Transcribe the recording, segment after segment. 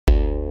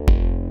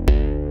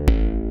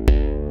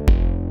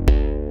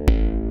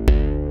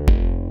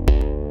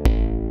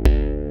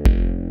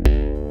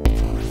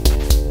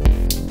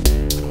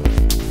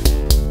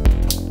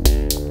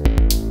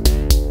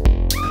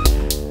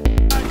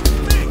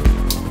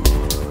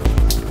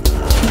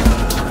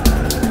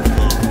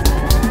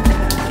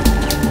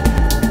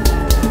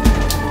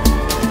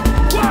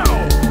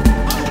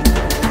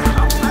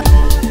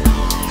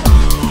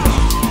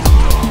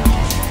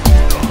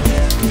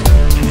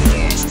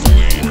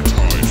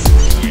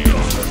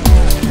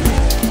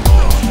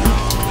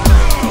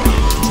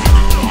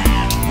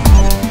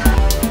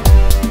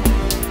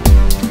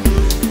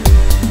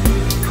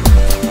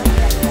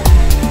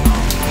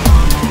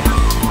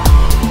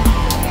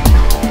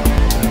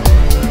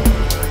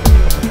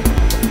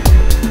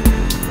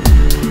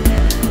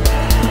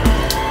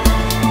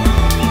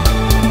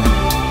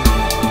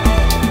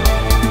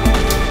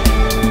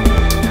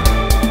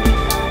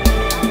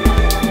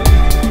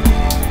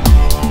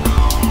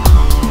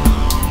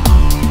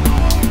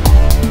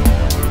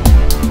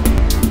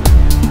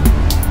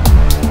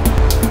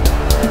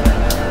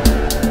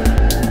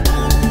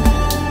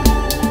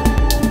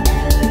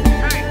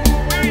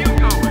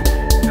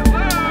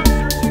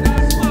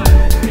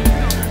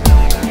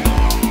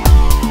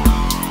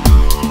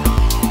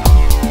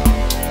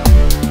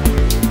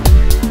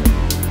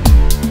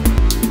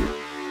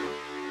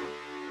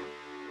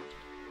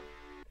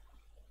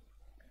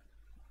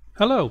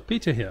Hello,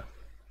 Peter here.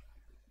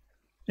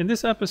 In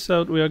this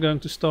episode we are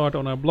going to start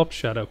on our blob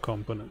shadow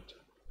component.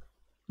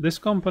 This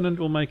component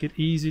will make it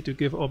easy to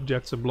give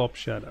objects a blob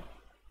shadow.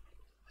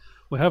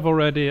 We have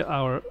already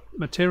our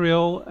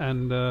material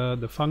and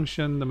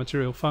the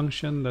material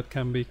function that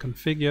can be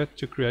configured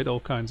to create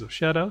all kinds of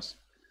shadows.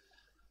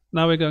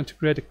 Now we're going to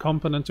create a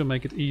component to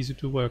make it easy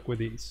to work with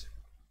these.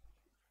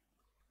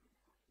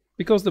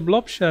 Because the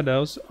blob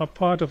shadows are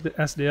part of the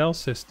SDL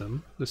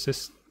system, the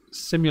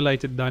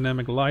simulated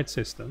dynamic light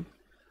system,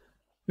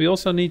 we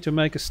also need to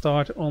make a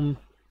start on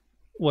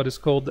what is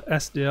called the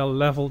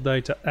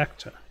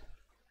SDLLevelDataActor.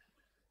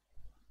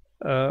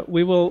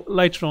 We will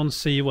later on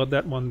see what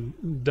that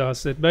one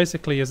does. It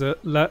basically is a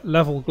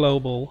level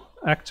global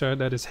actor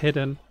that is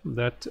hidden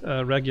that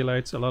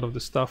regulates a lot of the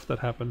stuff that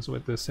happens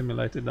with the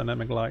simulated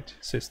dynamic light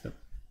system.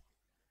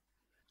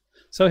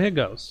 So here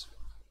goes.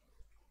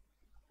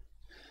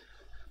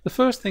 The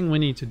first thing we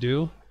need to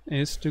do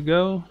is to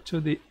go to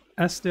the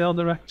SDL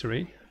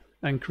directory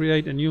and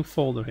create a new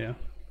folder here.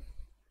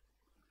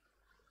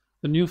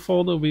 The new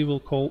folder we will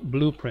call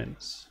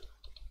Blueprints.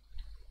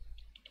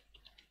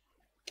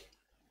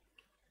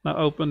 Now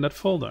open that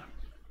folder.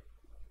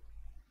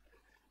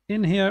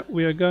 In here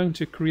we are going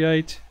to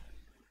create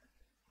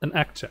an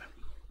actor.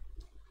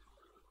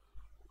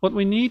 What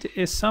we need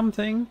is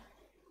something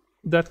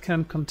that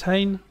can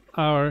contain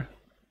our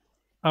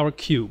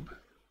cube.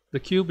 The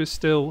cube is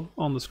still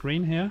on the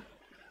screen here.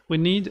 We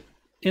need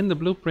in the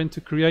blueprint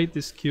to create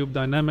this cube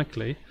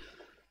dynamically,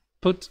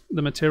 put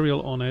the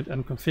material on it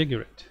and configure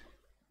it.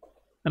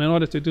 And in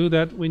order to do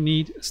that we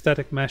need a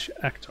static mesh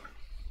actor.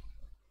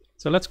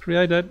 So let's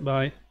create that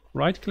by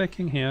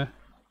right-clicking here,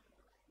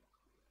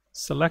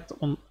 select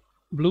on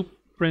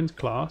blueprint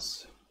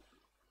class,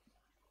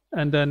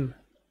 and then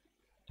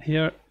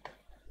here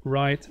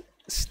write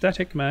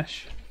static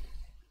mesh,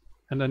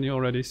 and then you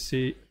already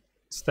see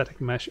static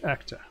mesh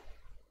actor.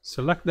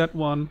 Select that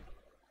one,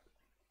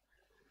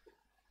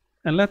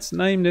 and let's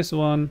name this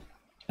one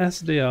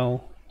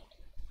SDL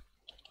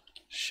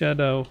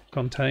shadow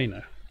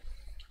container.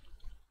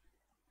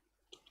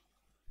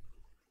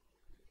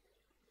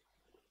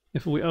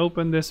 If we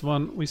open this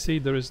one, we see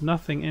there is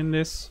nothing in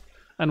this,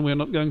 and we're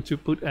not going to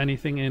put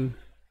anything in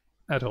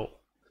at all.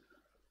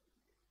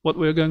 What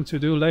we're going to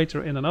do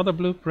later in another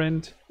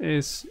blueprint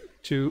is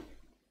to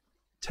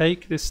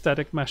take this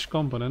static mesh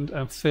component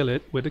and fill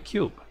it with a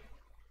cube.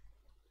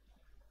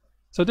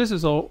 So this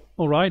is all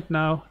right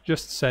now,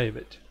 just save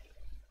it.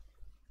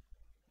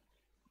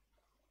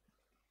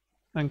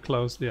 And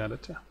close the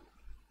editor.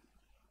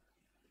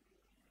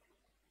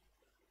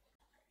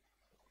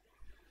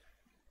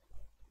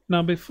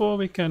 Now before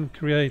we can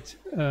create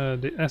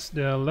the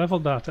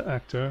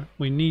SDLLevelDataActor,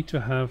 we need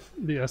to have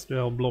the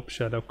SDL blob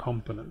shadow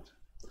component.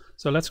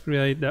 So let's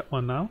create that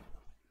one now.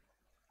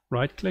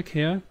 Right click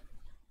here,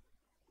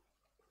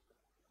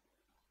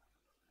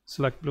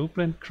 select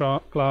blueprint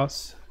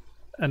class,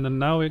 and then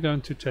now we're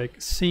going to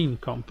take scene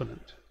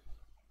component.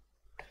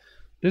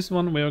 This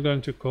one we are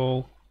going to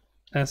call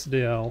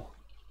SDL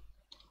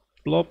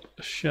blob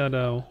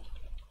shadow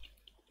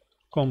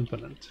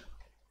component.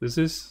 This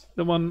is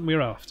the one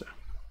we're after.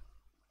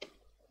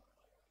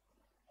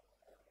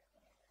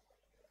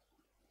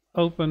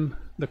 Open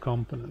the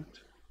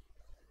component.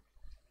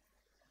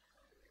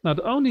 Now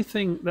the only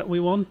thing that we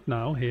want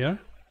now here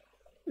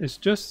is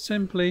just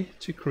simply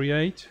to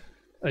create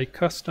a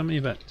custom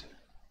event.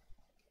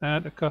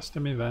 Add a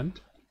custom event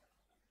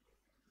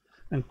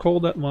and call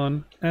that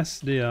one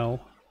SDLTick.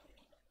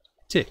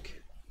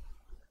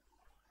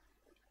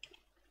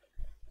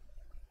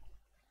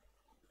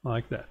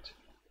 Like that.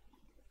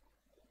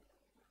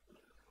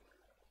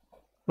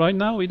 Right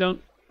now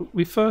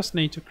we first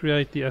need to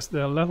create the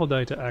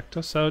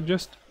SDLLevelDataActor, so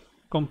just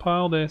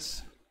compile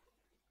this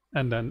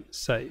and then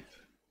save.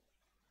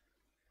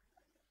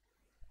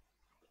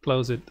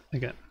 Close it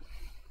again.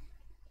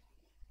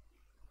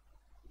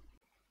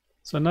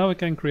 So now we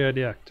can create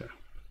the actor.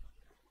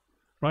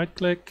 Right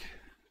click,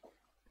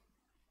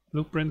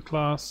 blueprint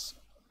class,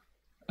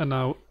 and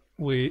now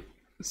we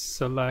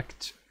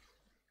select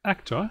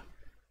actor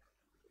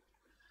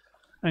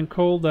and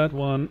call that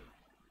one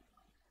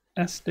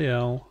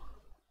SDL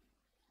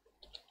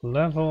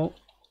level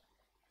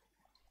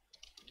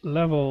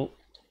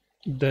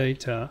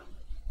data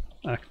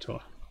actor.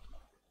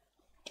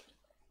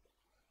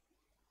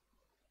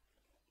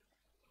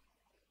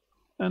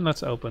 And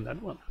let's open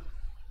that one.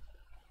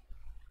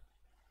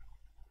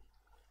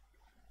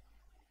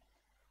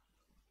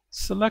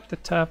 Select the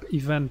tab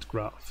Event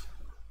Graph.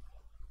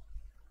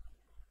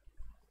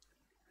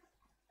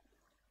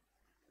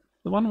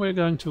 The one we're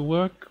going to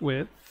work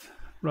with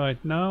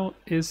right now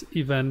is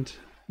Event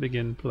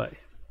Begin Play.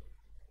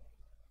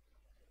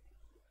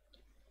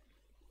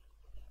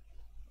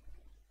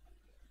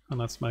 And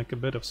let's make a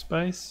bit of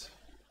space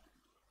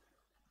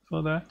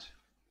for that.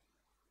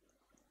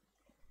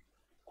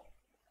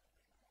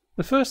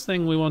 The first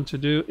thing we want to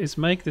do is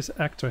make this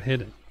actor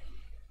hidden.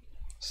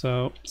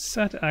 So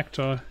set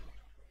actor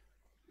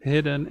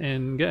hidden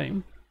in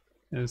game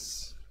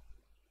is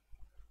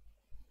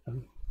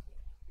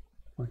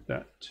like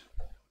that.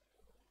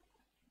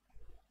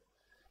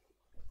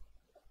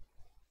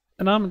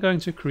 And I'm going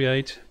to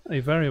create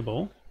a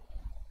variable,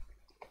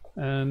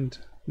 and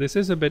this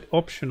is a bit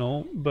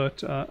optional,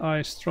 but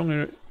I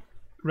strongly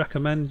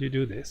recommend you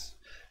do this.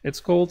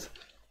 It's called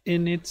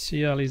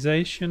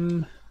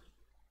initialization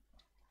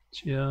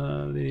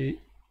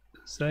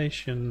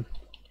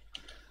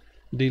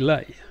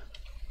delay.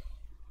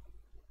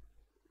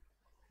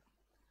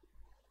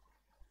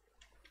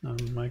 I'll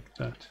make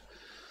that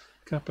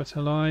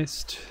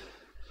capitalized,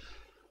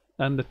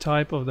 and the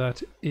type of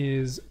that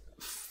is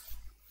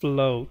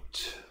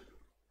float.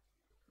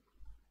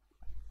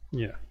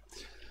 Yeah.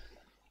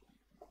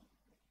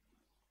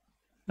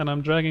 And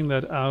I'm dragging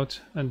that out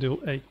and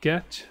do a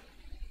get.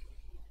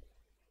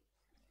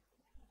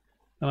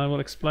 And I will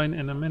explain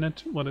in a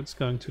minute what it's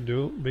going to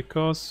do,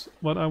 because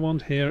what I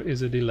want here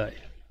is a delay.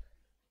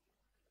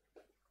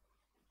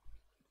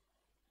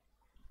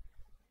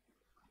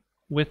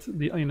 With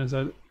the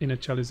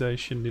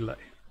initialization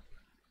delay.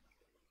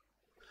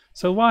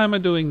 So why am I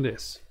doing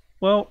this?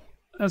 Well,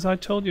 as I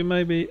told you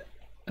maybe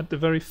at the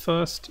very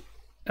first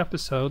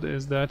episode,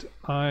 is that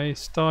I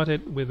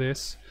started with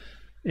this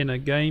in a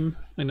game,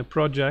 in a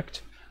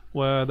project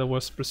where there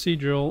was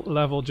procedural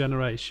level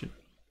generation.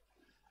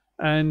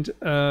 And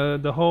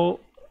the whole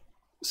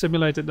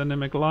simulated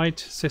dynamic light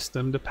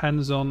system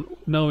depends on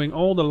knowing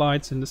all the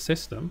lights in the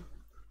system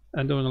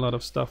and doing a lot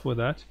of stuff with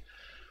that.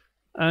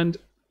 And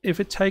if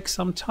it takes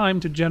some time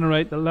to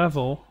generate the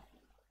level,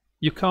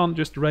 you can't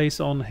just race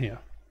on here.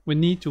 We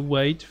need to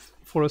wait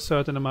for a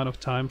certain amount of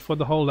time for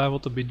the whole level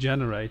to be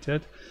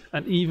generated,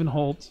 and even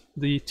hold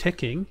the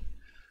ticking,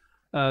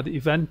 the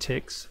event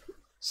ticks,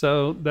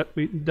 so that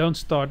we don't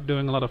start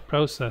doing a lot of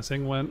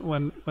processing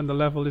when the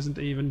level isn't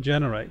even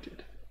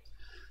generated.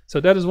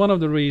 So that is one of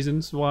the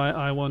reasons why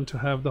I want to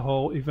have the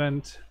whole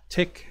event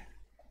tick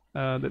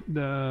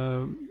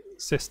the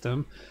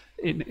system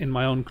in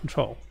my own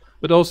control,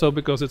 but also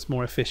because it's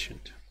more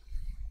efficient.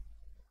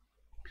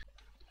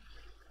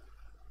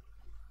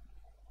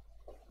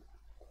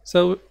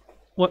 So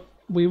what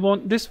we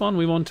want, this one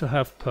we want to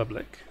have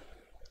public,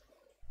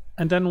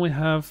 and then we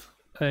have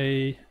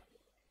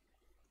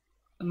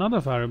another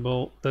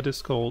variable that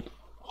is called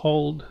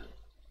hold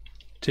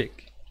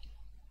tick,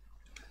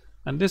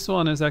 and this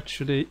one is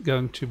actually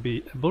going to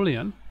be a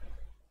boolean,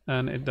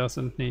 and it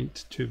doesn't need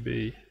to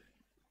be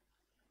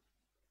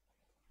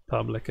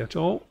public at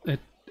all.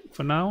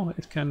 For now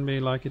it can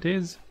be like it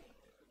is,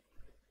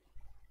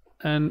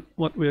 and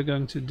what we're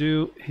going to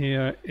do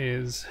here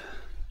is,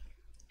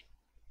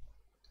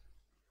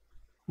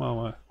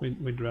 well,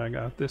 we drag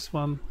out this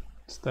one.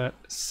 It's that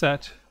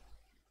set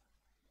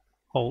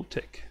hold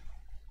tick,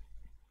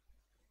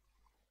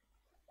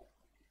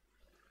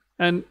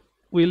 and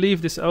we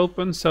leave this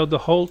open, so the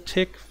hold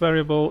tick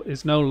variable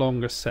is no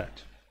longer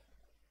set.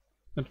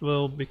 It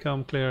will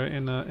become clear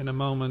in a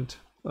moment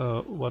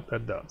what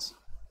that does.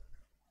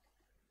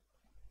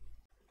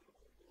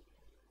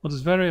 What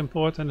is very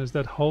important is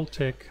that hold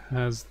tick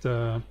has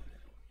the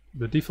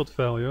default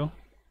value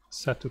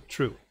set to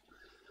true.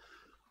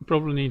 You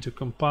probably need to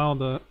compile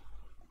the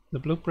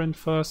blueprint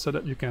first so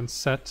that you can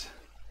set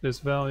this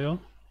value.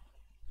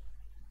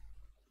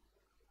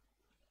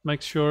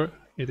 Make sure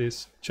it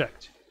is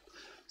checked.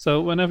 So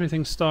when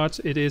everything starts,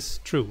 it is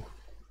true.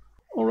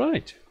 All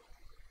right.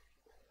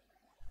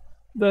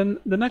 Then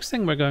the next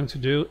thing we're going to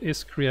do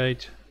is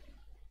create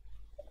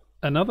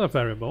another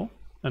variable,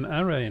 an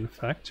array in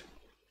fact,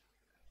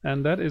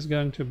 and that is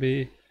going to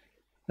be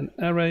an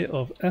array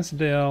of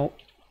SDL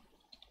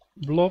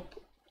blob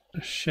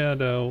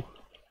shadow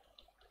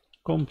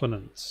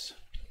components.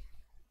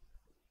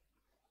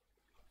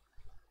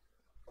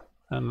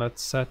 And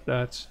let's set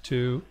that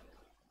to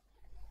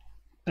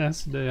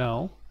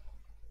SDL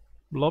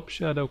blob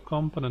shadow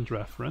component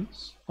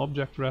reference,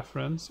 object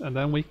reference, and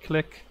then we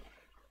click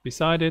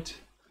beside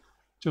it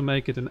to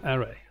make it an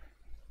array.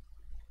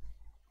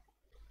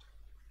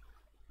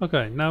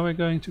 Okay, now we're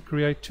going to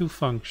create two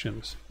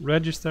functions,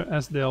 register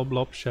SDL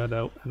blob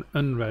shadow and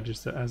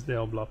unregister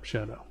SDL blob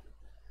shadow.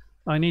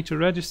 I need to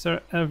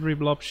register every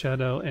blob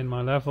shadow in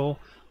my level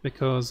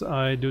because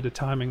I do the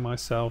timing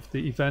myself.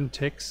 The event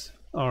ticks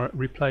are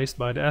replaced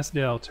by the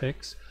SDL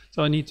ticks,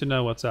 so I need to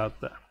know what's out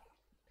there.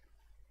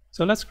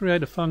 So let's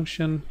create a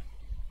function,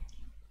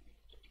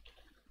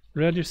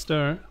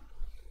 register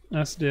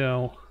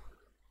SDL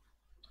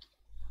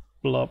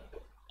blob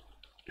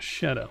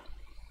shadow.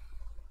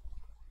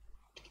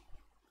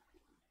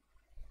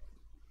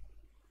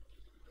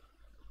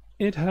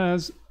 It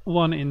has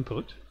one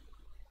input,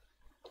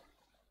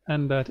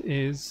 and that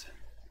is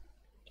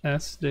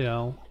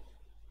SDL.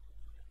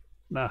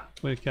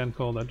 We can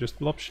call that just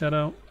blob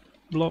shadow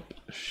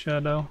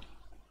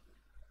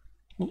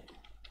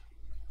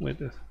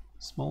with a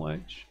small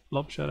h,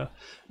 blob shadow.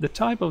 The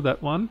type of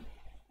that one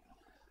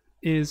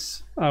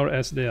is our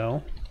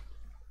SDL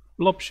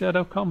blob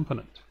shadow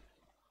component,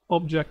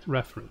 object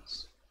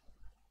reference.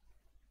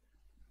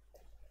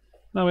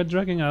 Now we're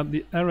dragging out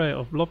the array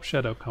of blob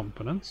shadow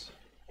components.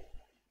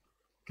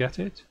 Get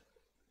it?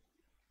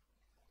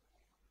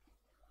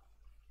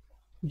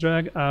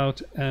 drag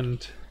out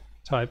and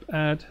type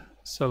add,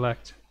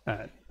 select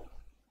add.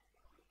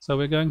 So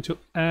we're going to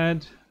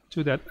add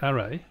to that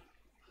array.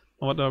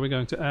 What are we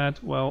going to add?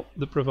 Well,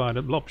 the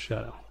provided blob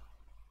shadow.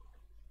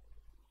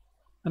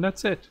 And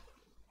that's it.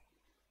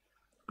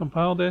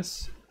 Compile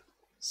this,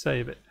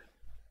 save it.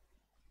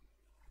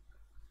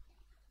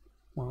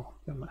 Well,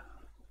 that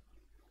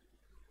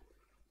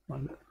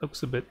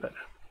looks a bit better.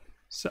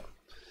 So,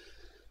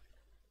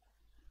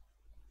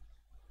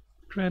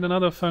 create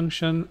another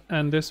function,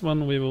 and this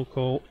one we will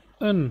call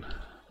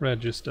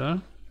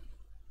unregister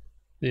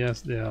the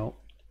SDL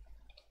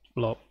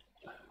blob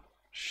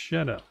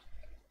shadow.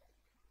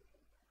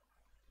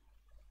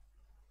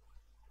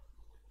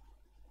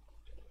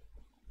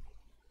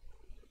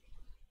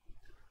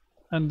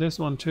 And this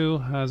one too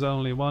has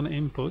only one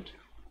input,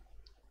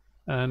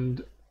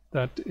 and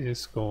that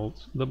is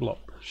called the blob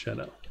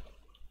shadow.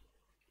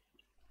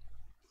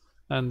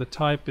 And the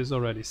type is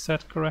already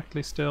set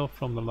correctly still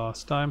from the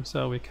last time,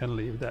 so we can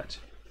leave that.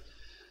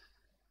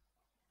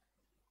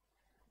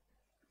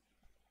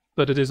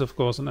 But it is of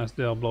course an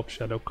SDL blob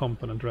shadow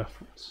component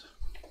reference.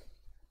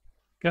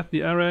 Get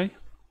the array,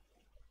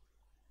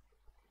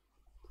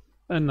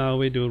 and now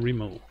we do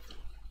remove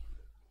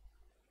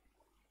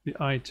the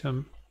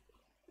item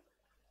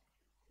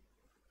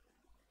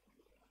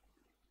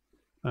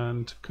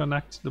and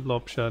connect the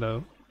blob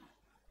shadow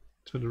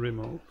to the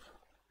remove.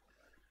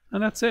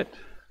 And that's it.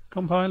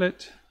 Compile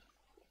it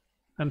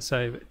and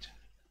save it.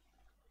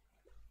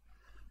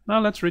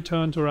 Now let's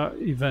return to our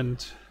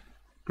event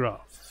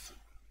graph.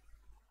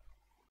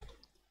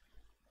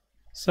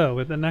 So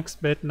with the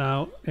next bit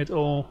now, it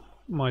all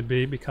might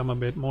become a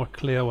bit more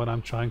clear what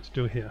I'm trying to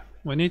do here.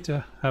 We need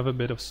to have a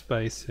bit of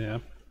space here.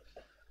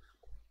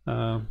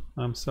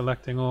 I'm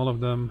selecting all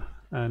of them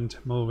and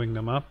moving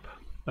them up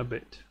a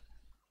bit.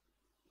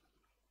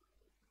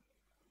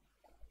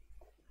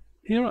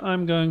 Here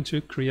I'm going to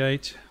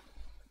create,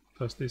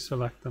 firstly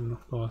select them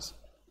of course,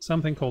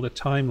 something called a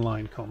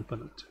timeline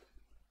component.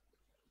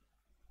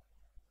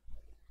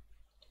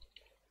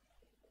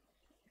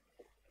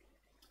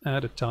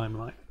 Add a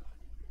timeline.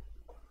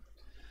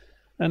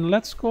 And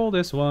let's call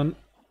this one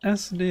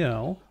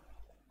SDLFSTick.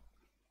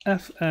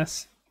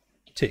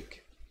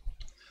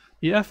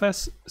 The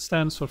FS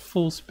stands for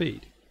full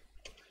speed.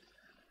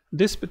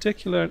 This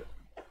particular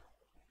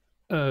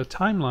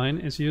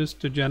timeline is used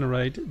to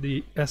generate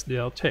the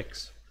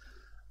SDLTicks,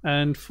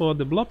 and for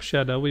the blob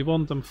shadow we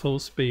want them full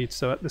speed,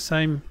 so at the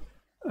same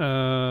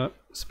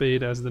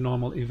speed as the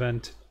normal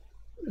event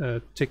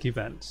tick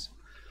events.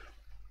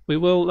 We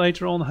will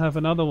later on have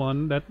another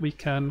one that we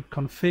can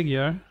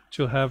configure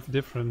to have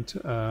different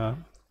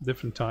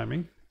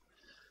timing,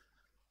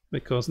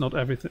 because not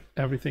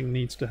everything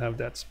needs to have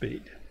that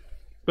speed.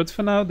 But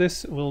for now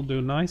this will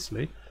do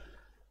nicely.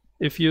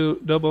 If you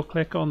double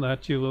click on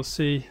that, you will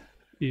see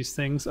these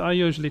things. I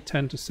usually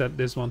tend to set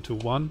this one to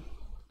 1,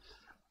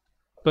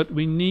 but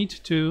we need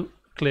to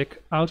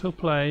click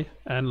autoplay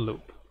and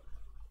loop.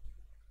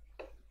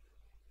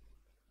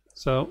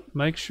 So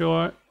make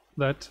sure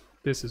that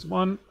this is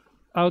 1,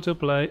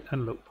 autoplay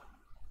and loop.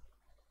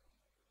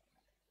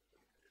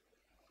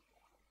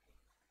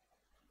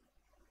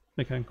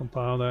 We can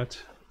compile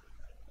that.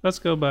 Let's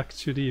go back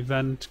to the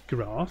event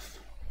graph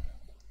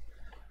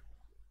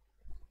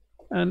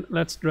and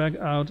let's drag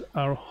out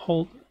our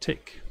hold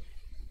tick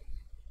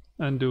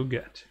and do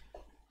get,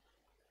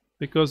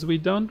 because we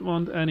don't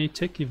want any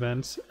tick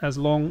events as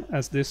long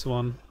as this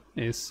one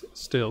is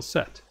still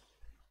set.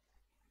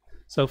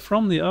 So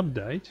from the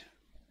update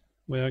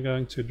we are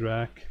going to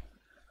drag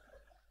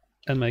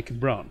and make a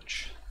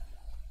branch.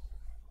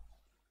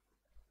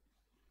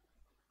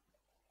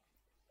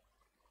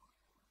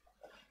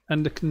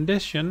 And the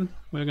condition,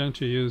 we're going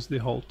to use the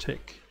hold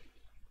tick.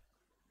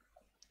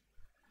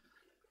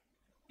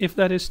 If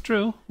that is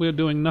true, we're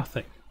doing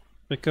nothing,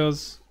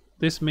 because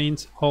this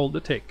means hold the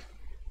tick.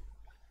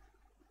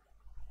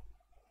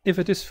 If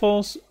it is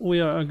false, we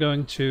are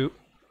going to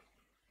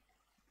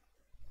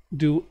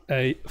do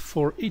a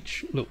for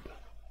each loop.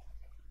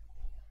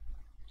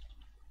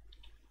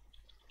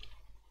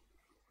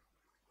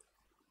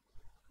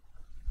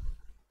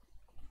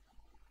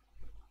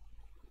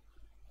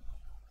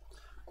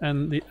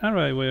 And the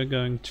array we're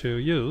going to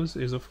use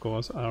is of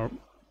course our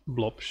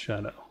blob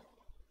shadow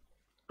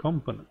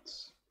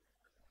components.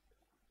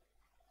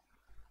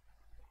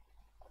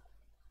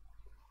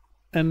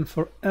 And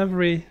for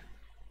every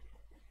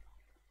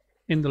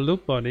in the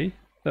loop body,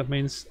 that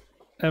means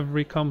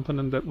every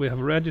component that we have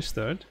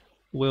registered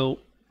will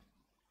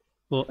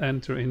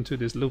enter into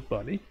this loop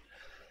body.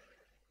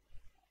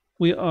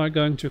 We are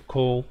going to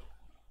call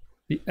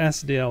the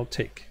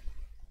SDLTick.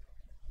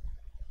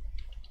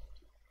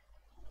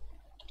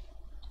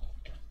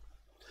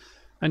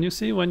 And you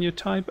see when you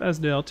type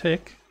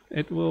SDLTick,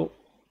 it will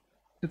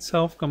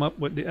itself come up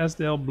with the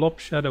SDL blob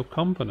shadow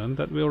component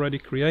that we already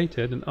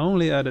created and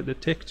only added the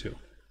tick to.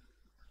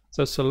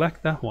 So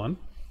select that one.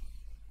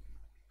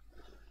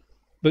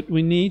 But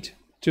we need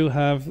to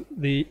have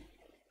the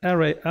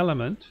array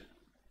element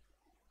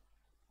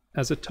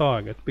as a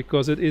target,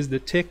 because it is the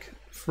tick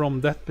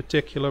from that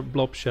particular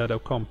blob shadow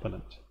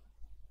component.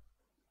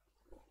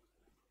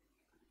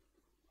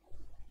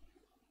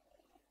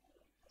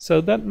 So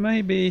that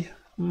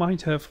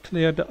might have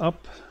cleared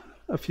up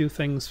a few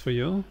things for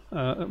you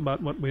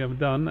about what we have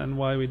done and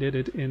why we did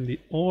it in the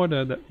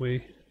order that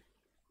we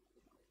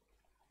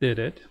did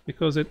it,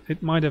 because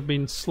it might have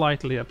been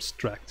slightly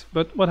abstract.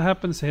 But what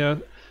happens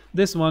here,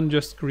 this one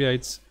just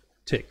creates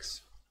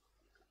ticks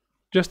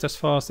just as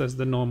fast as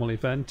the normal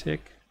event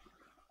tick,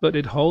 but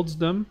it holds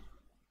them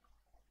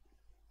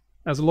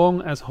as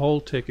long as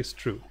whole tick is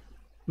true.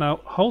 Now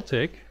whole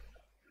tick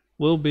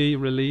will be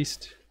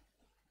released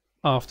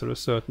after a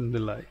certain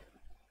delay,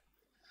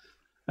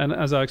 and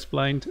as I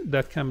explained,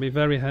 that can be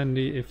very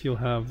handy if you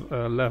have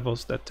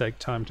levels that take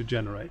time to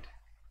generate.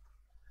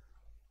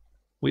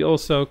 We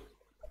also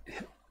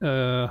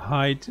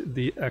hide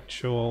the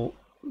actual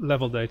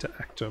level data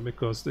actor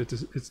because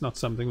it's not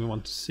something we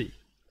want to see.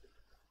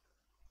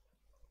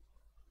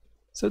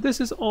 So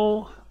this is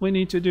all we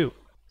need to do.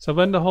 So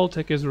when the whole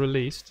tick is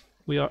released,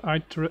 we are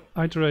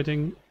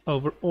iterating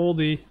over all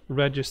the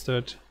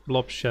registered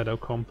blob shadow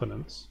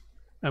components,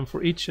 and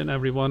for each and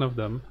every one of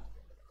them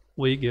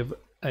we give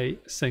a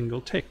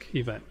single tick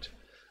event,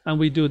 and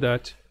we do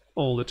that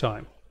all the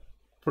time.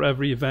 For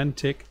every event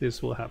tick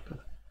this will happen,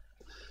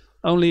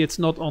 only it's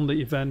not on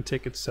the event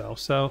tick itself,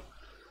 so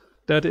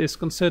that is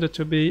considered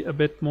to be a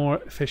bit more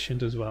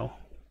efficient as well.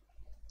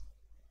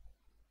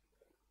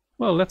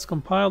 Well, let's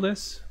compile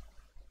this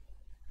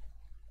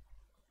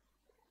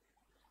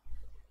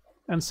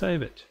and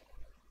save it.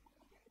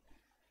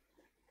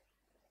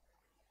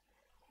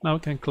 Now we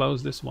can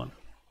close this one.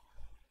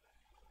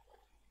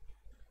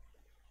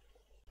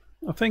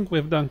 I think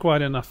we've done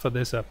quite enough for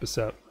this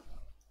episode.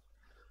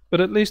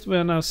 But at least we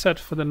are now set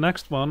for the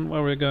next one,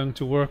 where we're going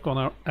to work on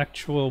our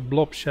actual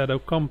blob shadow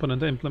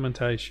component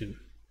implementation.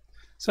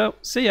 So,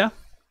 see ya!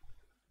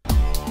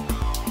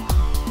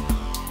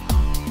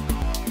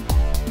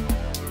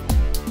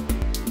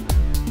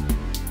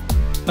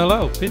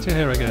 Hello, Peter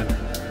here again.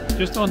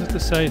 Just wanted to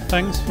say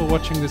thanks for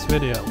watching this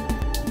video.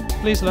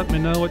 Please let me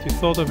know what you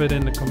thought of it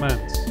in the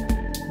comments.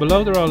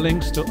 Below there are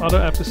links to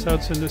other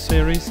episodes in the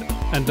series,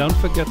 and don't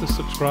forget to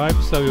subscribe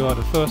so you are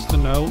the first to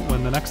know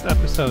when the next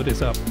episode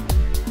is up.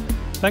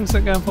 Thanks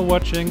again for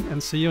watching,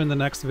 and see you in the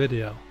next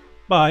video.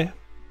 Bye!